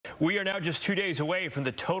We are now just 2 days away from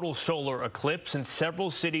the total solar eclipse, and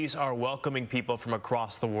several cities are welcoming people from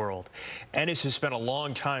across the world. Ennis has spent a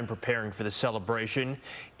long time preparing for the celebration.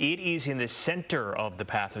 It is in the center of the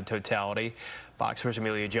path of totality. Fox 4's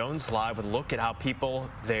Amelia Jones live with a look at how people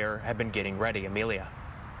there have been getting ready. Amelia.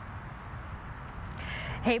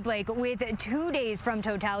 Hey, Blake, with 2 days from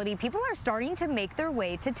totality, people are starting to make their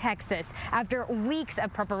way to Texas. After weeks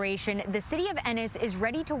of preparation, the city of Ennis is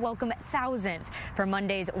ready to welcome thousands for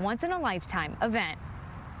Monday's once-in-a-lifetime event.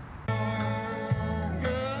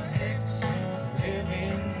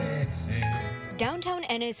 Downtown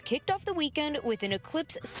Ennis kicked off the weekend with an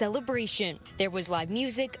eclipse celebration. There was live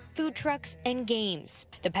music, food trucks, and games.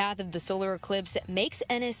 The path of the solar eclipse makes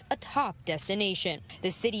Ennis a top destination. The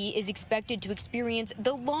city is expected to experience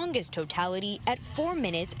the longest totality at 4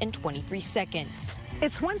 minutes and 23 seconds.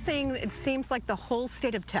 It's one thing, it seems like the whole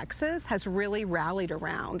state of Texas has really rallied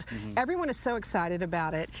around. Everyone is so excited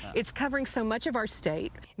about it. It's covering so much of our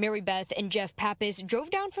state. Mary Beth and Jeff Pappas drove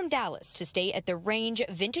down from Dallas to stay at the Range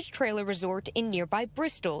Vintage Trailer Resort in nearby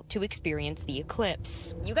Bristol to experience the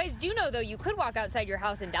eclipse. You guys do know, though, you could walk outside your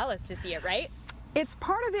house in Dallas to see it, right? It's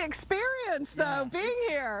part of the experience, though, being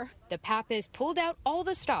here. The Pappas pulled out all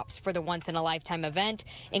the stops for the once-in-a-lifetime event,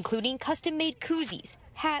 including custom-made koozies,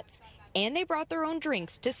 hats, and they brought their own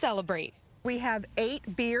drinks to celebrate. We have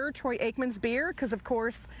 8 beer, Troy Aikman's beer, because, of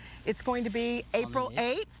course, it's going to be April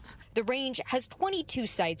 8th. The range has 22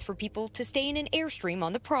 sites for people to stay in an Airstream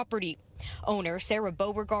on the property. Owner Sarah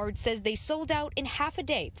Beauregard says they sold out in half a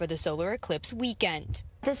day for the solar eclipse weekend.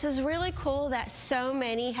 This is really cool that so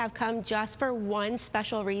many have come just for one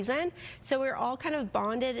special reason. So we're all kind of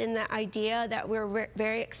bonded in the idea that we're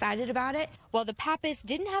very excited about it. While the Pappas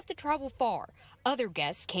didn't have to travel far, other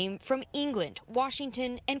guests came from England,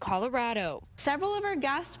 Washington, and Colorado. Several of our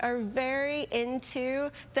guests are very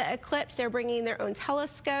into the eclipse. They're bringing their own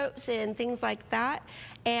telescopes and things like that.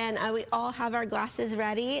 And we all have our glasses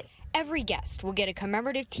ready. Every guest will get a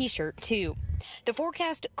commemorative t-shirt, too. The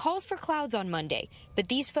forecast calls for clouds on Monday, but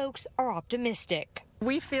these folks are optimistic.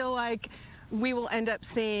 We feel like we will end up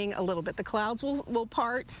seeing a little bit. The clouds will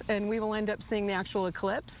part, and we will end up seeing the actual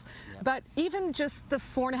eclipse. But even just the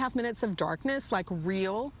 4.5 minutes of darkness, like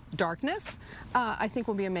real darkness, I think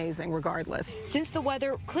will be amazing regardless. Since the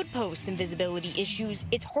weather could pose some visibility issues,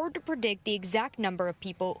 it's hard to predict the exact number of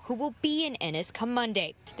people who will be in Ennis come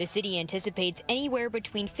Monday. The city anticipates anywhere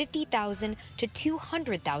between 50,000 to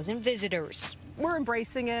 200,000 visitors. We're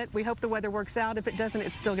embracing it. We hope the weather works out. If it doesn't,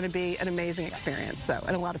 it's still going to be an amazing experience,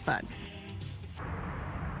 and a lot of fun.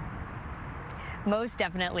 Most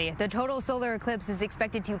definitely. The total solar eclipse is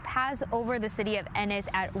expected to pass over the city of Ennis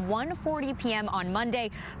at 1:40 p.m. on Monday.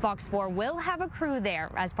 Fox 4 will have a crew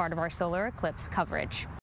there as part of our solar eclipse coverage.